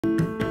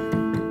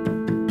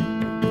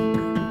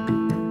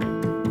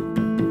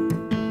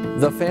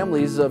The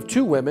families of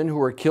two women who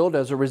were killed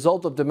as a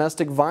result of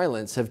domestic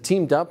violence have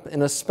teamed up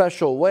in a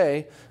special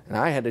way, and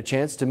I had a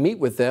chance to meet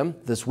with them.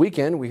 This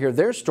weekend, we hear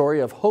their story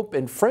of hope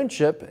and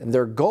friendship and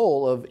their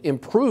goal of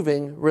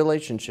improving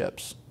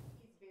relationships.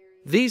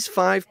 These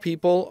 5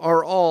 people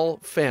are all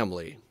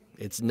family.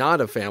 It's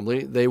not a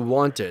family they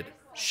wanted.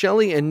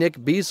 Shelley and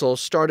Nick Beasel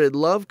started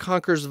Love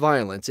Conquers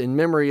Violence in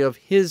memory of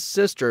his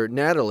sister,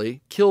 Natalie,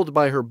 killed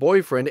by her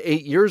boyfriend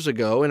 8 years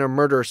ago in a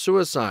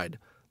murder-suicide.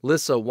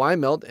 Lissa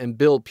Wymelt and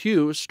Bill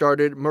Pugh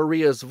started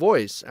Maria's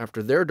Voice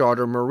after their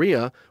daughter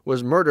Maria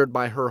was murdered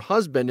by her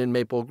husband in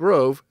Maple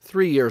Grove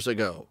 3 years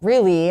ago.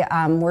 Really,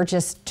 we're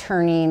just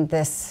turning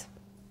this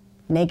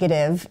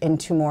negative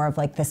into more of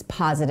like this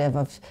positive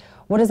of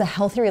what does a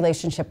healthy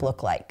relationship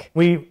look like?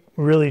 We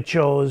really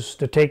chose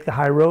to take the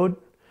high road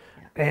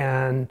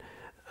and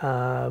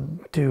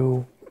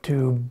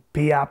to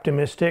be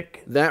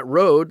optimistic. That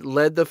road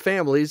led the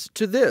families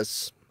to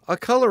this, a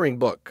coloring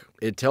book.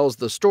 It tells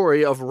the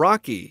story of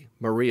Rocky,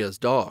 Maria's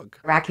dog.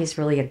 Rocky's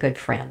really a good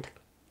friend,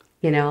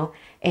 you know,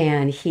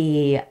 and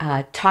he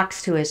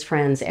talks to his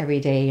friends every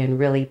day in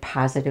really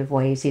positive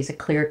ways. He's a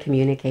clear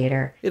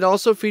communicator. It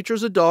also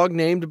features a dog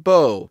named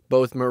Bo.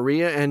 Both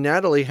Maria and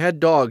Natalie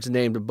had dogs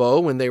named Bo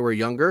when they were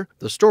younger.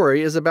 The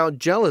story is about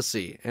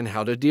jealousy and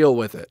how to deal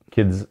with it.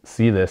 Kids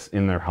see this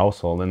in their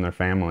household, in their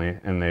family,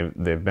 and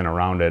they've been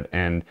around it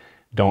and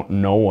don't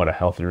know what a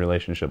healthy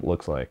relationship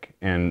looks like.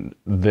 And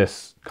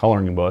this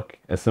coloring book,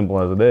 as simple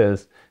as it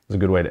is a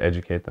good way to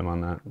educate them on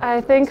that. I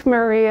think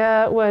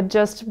Maria would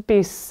just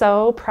be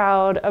so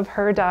proud of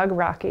her dog,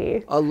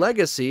 Rocky. A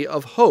legacy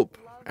of hope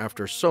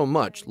after so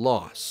much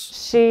loss.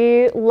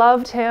 She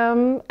loved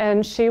him,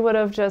 and she would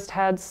have just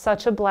had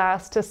such a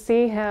blast to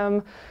see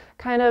him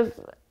kind of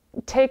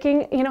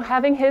taking,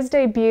 having his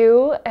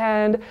debut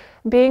and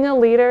being a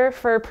leader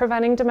for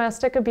preventing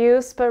domestic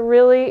abuse, but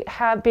really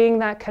being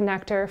that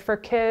connector for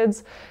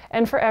kids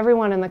and for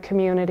everyone in the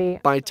community.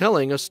 By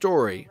telling a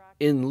story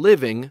in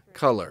living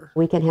color.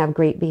 We can have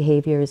great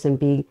behaviors and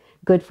be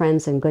good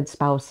friends and good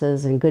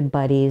spouses and good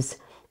buddies,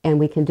 and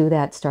we can do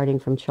that starting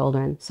from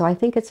children. So I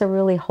think it's a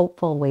really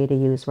hopeful way to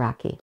use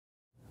Rocky.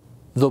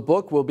 The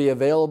book will be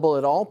available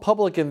at all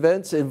public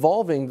events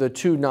involving the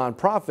two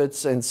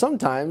nonprofits, and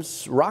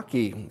sometimes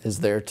Rocky is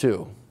there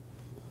too.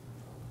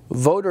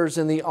 Voters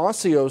in the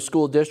Osseo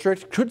School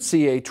District could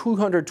see a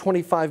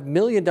 $225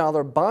 million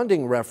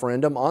bonding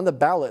referendum on the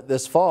ballot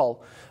this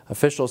fall.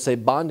 Officials say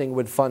bonding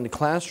would fund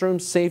classroom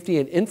safety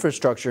and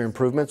infrastructure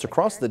improvements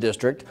across the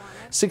district.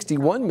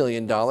 $61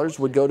 million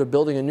would go to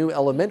building a new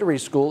elementary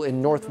school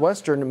in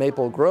northwestern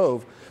Maple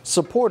Grove.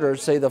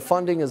 Supporters say the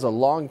funding is a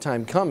long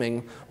time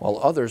coming, while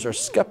others are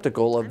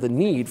skeptical of the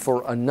need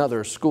for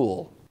another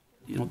school.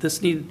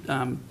 This need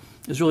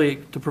is really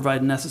to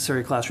provide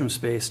necessary classroom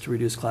space to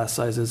reduce class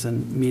sizes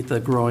and meet the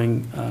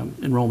growing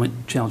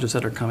enrollment challenges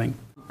that are coming.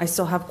 I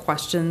still have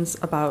questions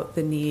about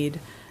the need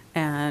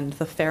and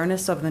the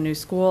fairness of the new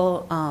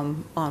school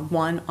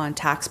on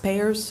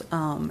taxpayers.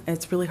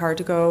 It's really hard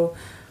to go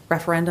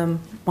referendum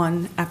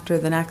one after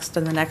the next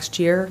and the next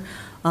year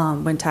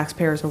when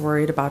taxpayers are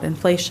worried about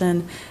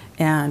inflation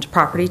and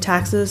property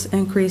taxes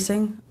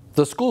increasing.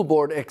 The school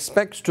board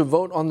expects to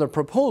vote on the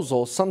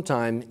proposal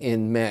sometime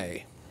in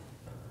May.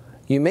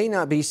 You may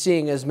not be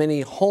seeing as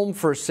many home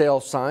for sale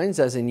signs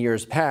as in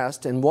years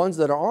past, and ones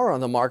that are on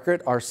the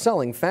market are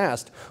selling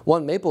fast.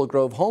 One Maple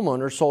Grove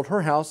homeowner sold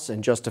her house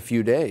in just a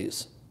few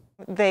days.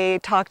 They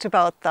talked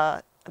about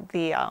the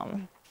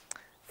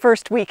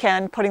first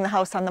weekend putting the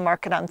house on the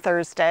market on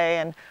Thursday,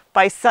 and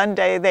by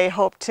Sunday they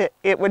hoped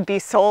it would be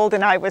sold,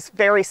 and I was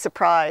very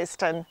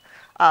surprised. And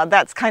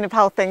that's kind of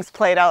how things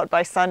played out.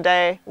 By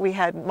Sunday we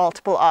had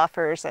multiple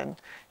offers, and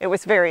it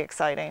was very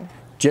exciting.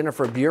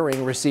 Jennifer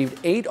Buring received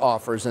 8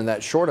 offers in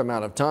that short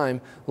amount of time.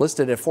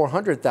 Listed at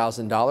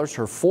 $400,000,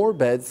 her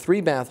 4-bed,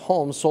 3-bath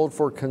home sold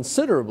for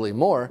considerably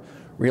more.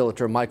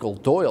 Realtor Michael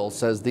Doyle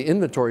says the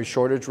inventory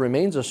shortage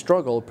remains a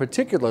struggle,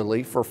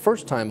 particularly for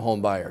first-time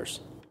home buyers.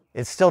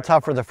 It's still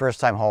tough for the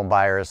first-time home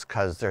buyers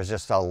because there's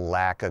just a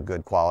lack of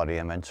good quality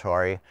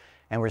inventory.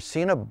 And we're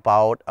seeing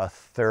about a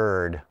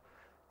third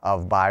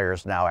of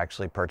buyers now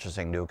actually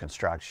purchasing new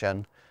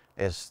construction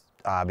is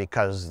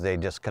because they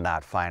just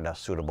cannot find a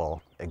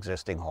suitable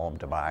existing home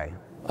to buy.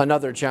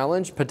 Another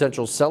challenge,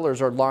 potential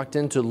sellers are locked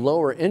into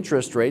lower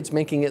interest rates,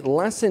 making it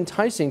less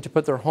enticing to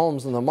put their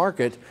homes on the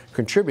market,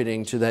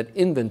 contributing to that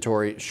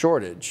inventory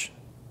shortage.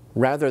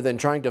 Rather than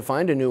trying to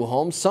find a new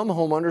home, some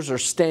homeowners are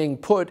staying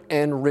put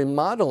and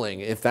remodeling.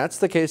 If that's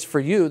the case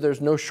for you,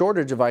 there's no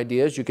shortage of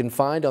ideas you can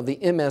find on the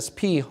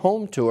MSP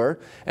Home Tour.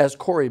 As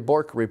Corey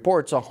Bork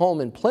reports, a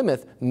home in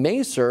Plymouth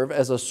may serve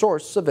as a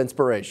source of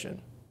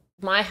inspiration.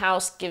 My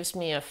house gives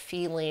me a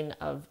feeling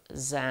of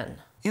zen.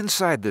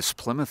 Inside this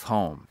Plymouth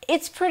home,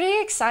 it's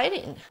pretty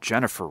exciting.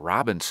 Jennifer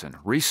Robinson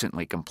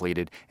recently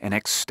completed an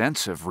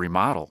extensive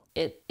remodel.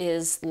 It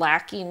is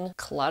lacking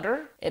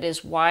clutter. It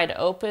is wide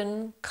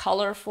open,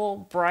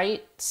 colorful,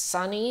 bright,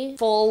 sunny,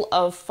 full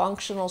of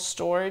functional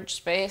storage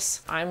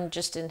space. I'm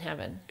just in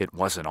heaven. It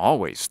wasn't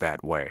always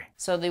that way.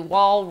 So the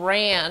wall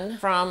ran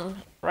from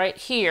right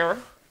here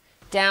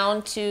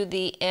down to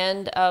the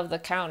end of the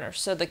counter.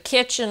 So the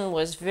kitchen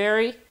was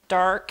very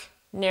dark,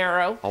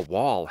 narrow. A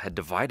wall had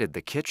divided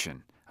the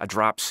kitchen. A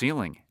drop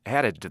ceiling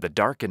added to the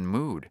darkened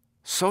mood.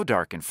 So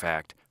dark, in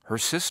fact, her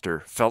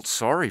sister felt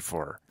sorry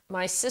for her.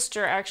 My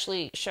sister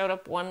actually showed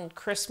up one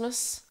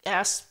Christmas,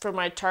 asked for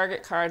my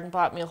Target card, and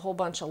bought me a whole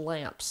bunch of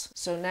lamps.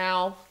 So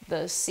now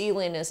the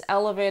ceiling is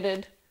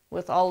elevated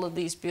with all of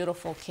these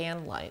beautiful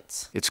can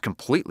lights. It's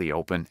completely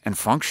open and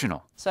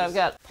functional. So I've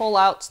got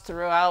pull-outs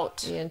throughout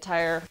the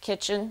entire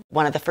kitchen.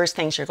 One of the first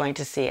things you're going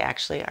to see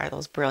actually are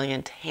those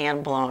brilliant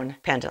hand-blown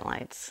pendant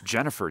lights.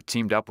 Jennifer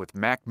teamed up with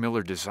Mac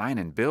Miller Design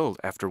and Build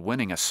after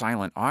winning a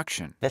silent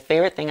auction. The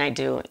favorite thing I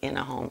do in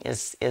a home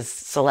is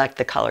select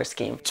the color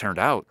scheme. It turned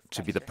out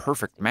to be the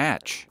perfect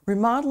match.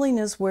 Remodeling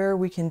is where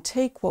we can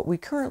take what we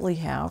currently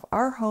have,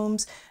 our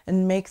homes,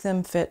 and make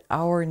them fit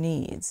our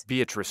needs.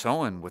 Beatrice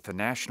Owen with the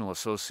National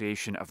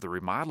Association of the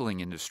Remodeling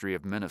Industry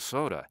of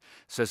Minnesota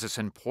says it's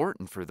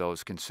important for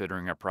those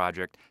considering a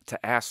project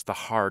to ask the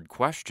hard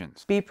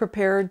questions. Be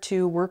prepared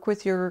to work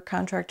with your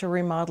contractor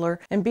remodeler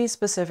and be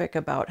specific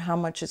about how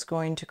much it's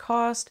going to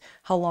cost,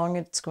 how long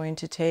it's going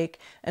to take,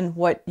 and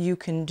what you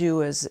can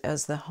do as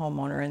the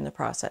homeowner in the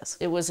process.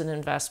 It was an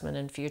investment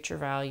in future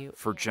value.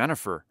 For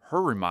Jennifer,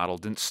 her remodel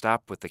didn't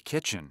stop with the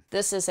kitchen.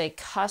 This is a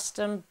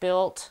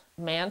custom-built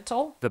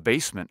mantle. The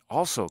basement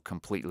also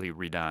completely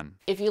redone.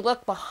 If you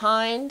look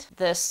behind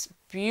this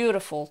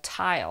beautiful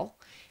tile,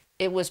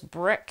 it was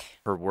brick.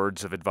 Her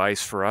words of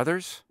advice for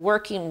others?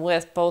 Working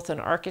with both an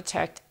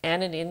architect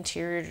and an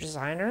interior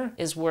designer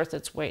is worth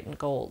its weight in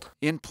gold.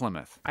 In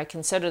Plymouth. I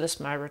consider this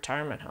my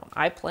retirement home.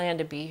 I plan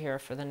to be here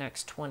for the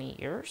next 20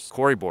 years.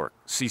 Corey Bork,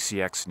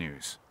 CCX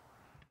News.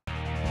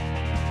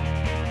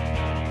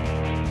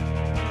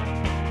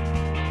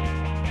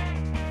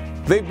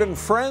 They've been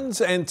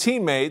friends and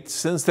teammates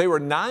since they were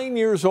 9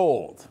 years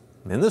old.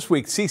 In this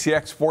week's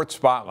CCX Sports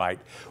Spotlight,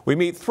 we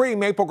meet three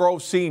Maple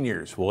Grove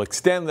seniors who will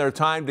extend their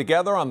time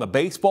together on the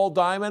baseball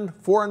diamond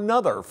for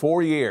another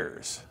 4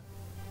 years.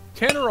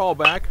 Tanner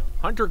Allback,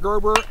 Hunter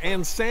Gerber,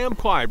 and Sam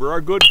Kleiber are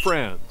good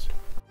friends.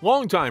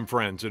 Longtime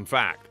friends, in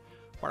fact.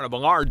 Part of a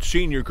large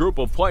senior group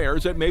of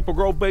players at Maple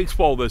Grove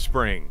Baseball this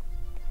spring.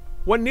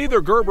 When neither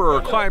Gerber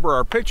or Kleiber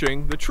are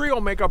pitching, the trio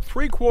make up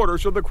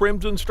 3/4 of the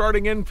Crimson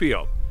starting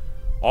infield.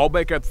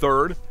 Allback at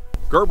third,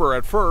 Gerber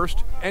at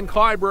first, and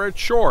Kleiber at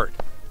short.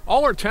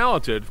 All are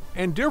talented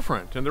and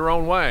different in their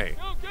own way.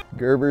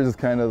 Gerber is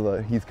kind of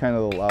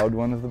the loud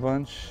one of the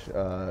bunch.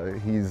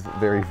 He's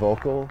very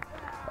vocal,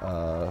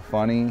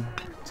 funny.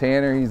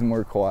 Tanner, he's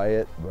more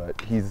quiet, but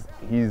he's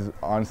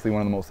honestly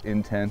one of the most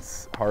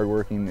intense,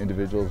 hardworking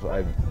individuals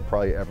I've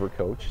probably ever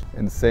coached.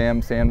 And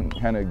Sam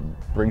kind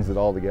of brings it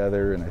all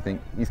together, and I think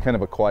he's kind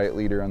of a quiet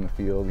leader on the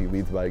field. He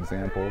leads by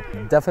example.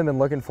 Definitely been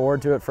looking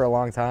forward to it for a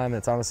long time.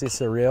 It's honestly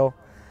surreal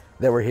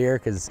that we're here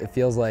because it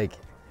feels like,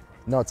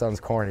 no, it sounds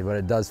corny, but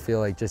it does feel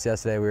like just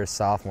yesterday we were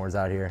sophomores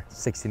out here,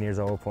 16 years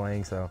old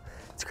playing, so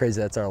it's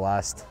crazy that's our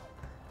last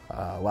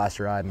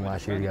ride and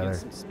last year together.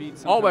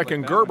 Allback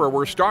and Gerber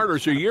were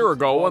starters a year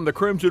ago when the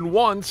Crimson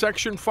won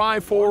Section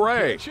 5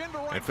 4A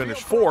and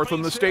finished 4th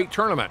in the state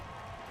tournament.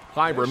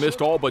 Kleiber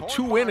missed all but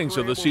 2 innings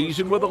of the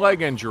season with a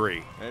leg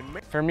injury.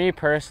 For me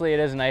personally, it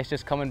is nice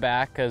just coming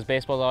back because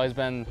baseball's always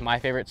been my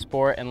favorite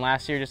sport, and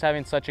last year just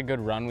having such a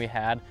good run we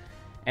had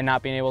and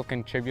not being able to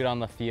contribute on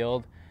the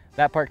field,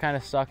 that part kind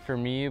of sucked for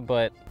me,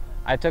 but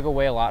I took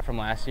away a lot from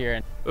last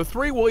year. The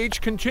three will each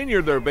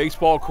continue their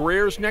baseball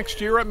careers next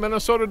year at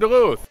Minnesota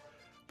Duluth,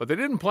 but they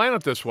didn't plan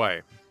it this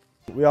way.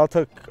 We all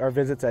took our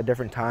visits at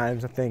different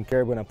times. I think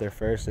Garrett went up there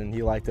first and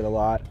he liked it a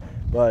lot.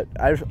 But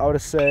I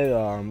would say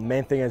the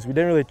main thing is we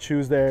didn't really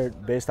choose there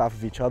based off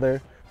of each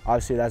other.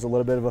 Obviously that's a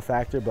little bit of a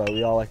factor, but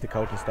we all like the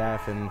coaching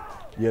staff and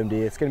UMD.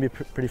 It's going to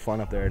be pretty fun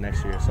up there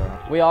next year. So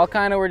we all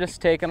kind of were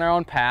just taking our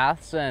own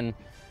paths, and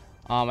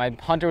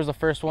Hunter was the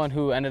first one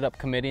who ended up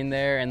committing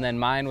there, and then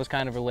mine was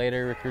kind of a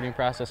later recruiting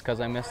process because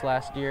I missed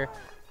last year.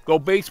 Though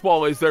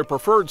baseball is their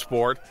preferred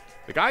sport,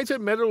 the guys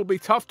admit it will be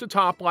tough to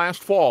top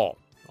last fall.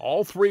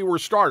 All three were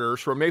starters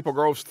for Maple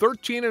Grove's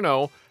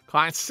 13-0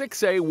 Class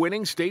 6A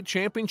winning state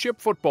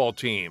championship football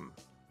team.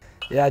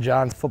 Yeah,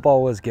 John,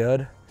 football was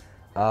good.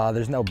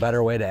 There's no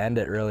better way to end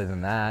it really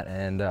than that,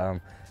 and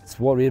it's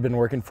what we had been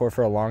working for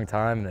a long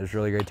time, and it was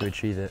really great to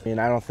achieve it. I mean,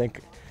 I don't think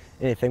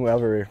anything will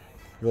ever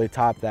really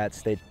top that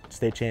state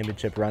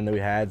championship run that we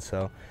had,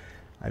 so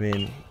I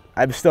mean,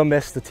 I still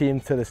miss the team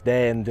to this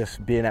day and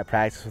just being at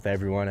practice with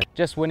everyone.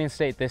 Just winning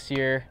state this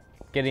year,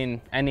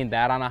 ending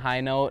that on a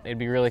high note, it'd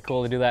be really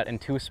cool to do that in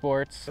 2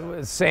 sports.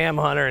 Sam,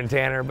 Hunter, and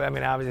Tanner, I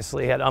mean,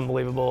 obviously had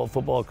unbelievable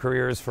football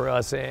careers for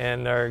us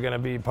and are going to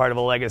be part of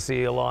a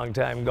legacy a long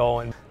time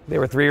going. They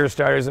were 3-year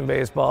starters in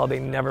baseball. They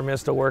never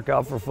missed a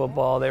workout for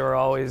football. They were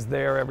always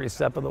there every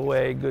step of the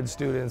way, good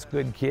students,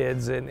 good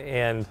kids,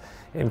 and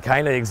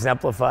kind of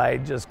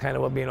exemplified just kind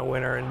of what being a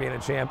winner and being a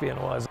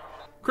champion was.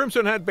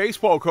 Crimson head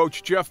baseball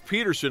coach Jeff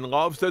Peterson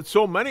loves that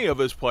so many of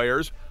his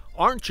players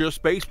aren't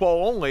just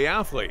baseball-only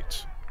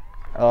athletes.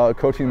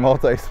 Coaching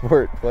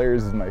multi-sport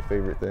players is my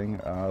favorite thing.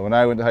 When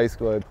I went to high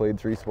school, I played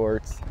 3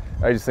 sports.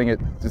 I just think it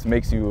just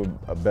makes you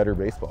a better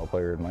baseball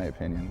player, in my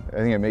opinion. I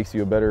think it makes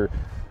you a better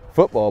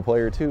football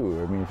player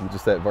too. I mean, if you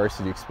just that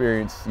varsity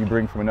experience you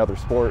bring from another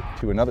sport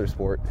to another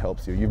sport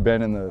helps you. You've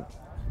been in the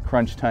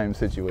crunch time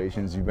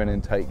situations, you've been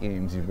in tight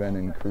games, you've been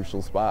in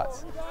crucial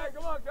spots.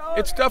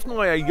 It's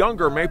definitely a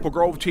younger Maple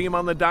Grove team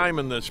on the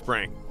diamond this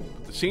spring.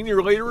 But the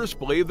senior leaders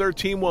believe their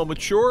team will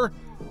mature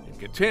and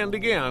contend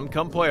again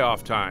come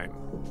playoff time.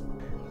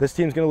 This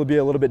team's going to be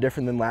a little bit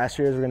different than last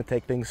year's. We're going to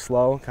take things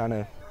slow,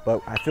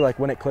 but I feel like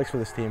when it clicks for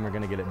this team, we're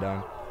going to get it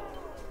done.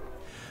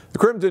 The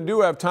Crimson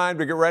do have time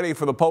to get ready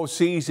for the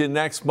postseason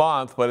next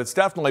month, but it's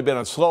definitely been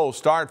a slow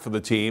start for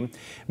the team.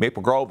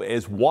 Maple Grove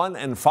is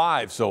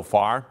 1-5 so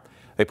far.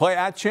 They play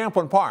at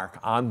Champlin Park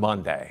on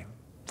Monday.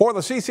 For the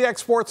CCX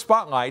Sports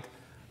Spotlight,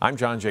 I'm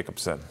John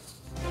Jacobson.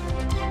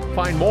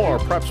 Find more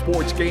prep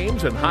sports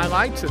games and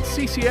highlights at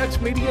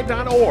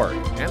ccxmedia.org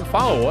and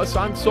follow us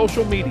on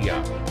social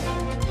media.